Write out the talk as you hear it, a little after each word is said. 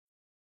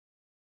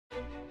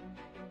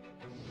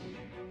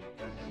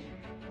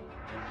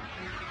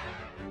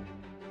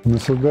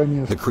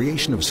The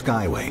creation of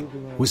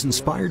Skyway was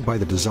inspired by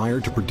the desire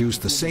to produce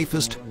the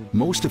safest,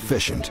 most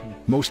efficient,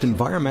 most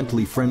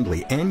environmentally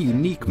friendly and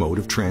unique mode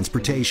of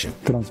transportation.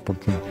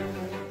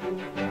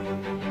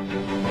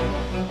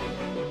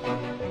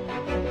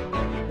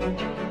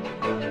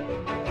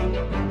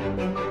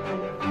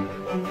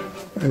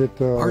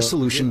 Our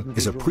solution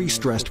is a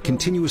pre-stressed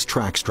continuous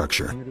track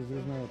structure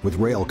with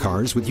rail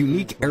cars with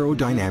unique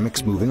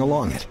aerodynamics moving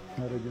along it.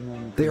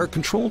 They are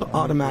controlled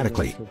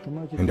automatically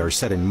and are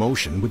set in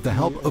motion with the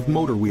help of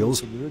motor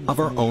wheels of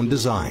our own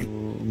design.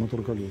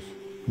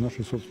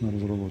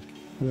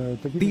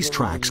 These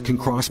tracks can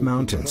cross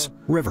mountains,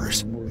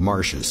 rivers,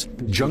 marshes,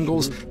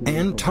 jungles,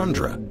 and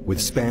tundra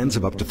with spans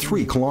of up to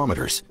 3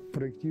 kilometers.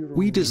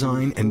 We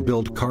design and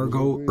build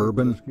cargo,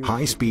 urban,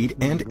 high-speed,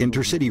 and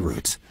intercity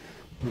routes.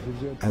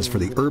 As for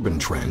the urban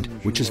trend,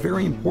 which is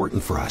very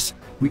important for us,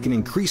 we can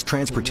increase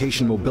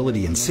transportation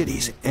mobility in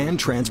cities and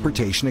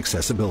transportation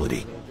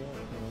accessibility.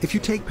 If you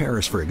take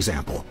Paris, for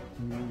example,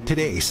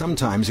 today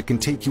sometimes it can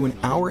take you an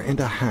hour and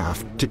a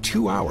half to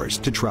 2 hours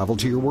to travel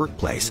to your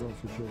workplace.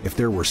 If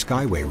there were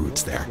Skyway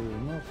routes there,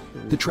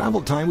 the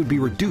travel time would be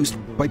reduced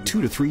by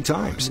 2 to 3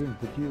 times.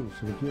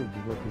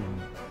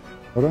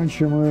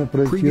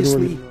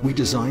 Previously, we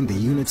designed the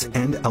units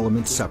and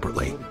elements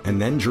separately,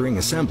 and then during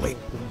assembly,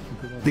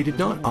 they did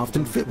not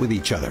often fit with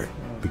each other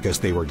because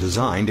they were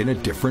designed in a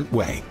different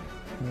way.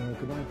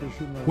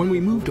 When we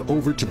moved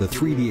over to the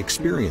 3D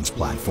experience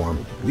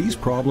platform, these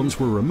problems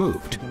were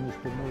removed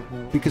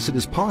because it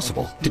is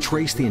possible to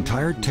trace the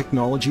entire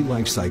technology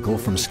lifecycle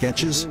from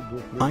sketches,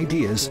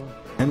 ideas,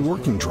 and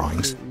working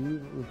drawings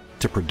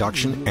to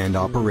production and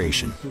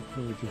operation.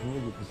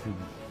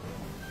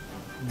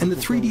 And the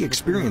 3D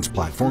experience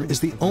platform is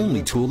the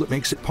only tool that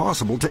makes it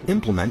possible to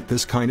implement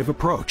this kind of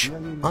approach.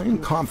 I am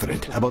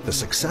confident about the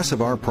success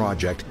of our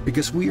project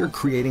because we are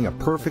creating a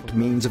perfect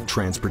means of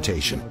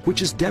transportation,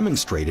 which is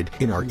demonstrated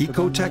in our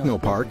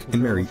eco-technopark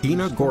in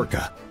𝗏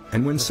Gorka.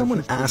 And when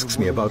someone asks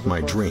me about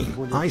my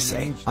dream, I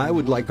say I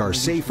would like our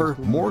safer,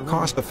 more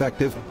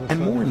cost-effective, and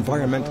more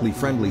environmentally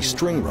friendly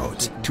string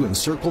roads to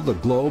encircle the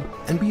globe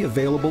and be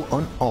available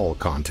on all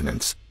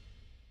continents.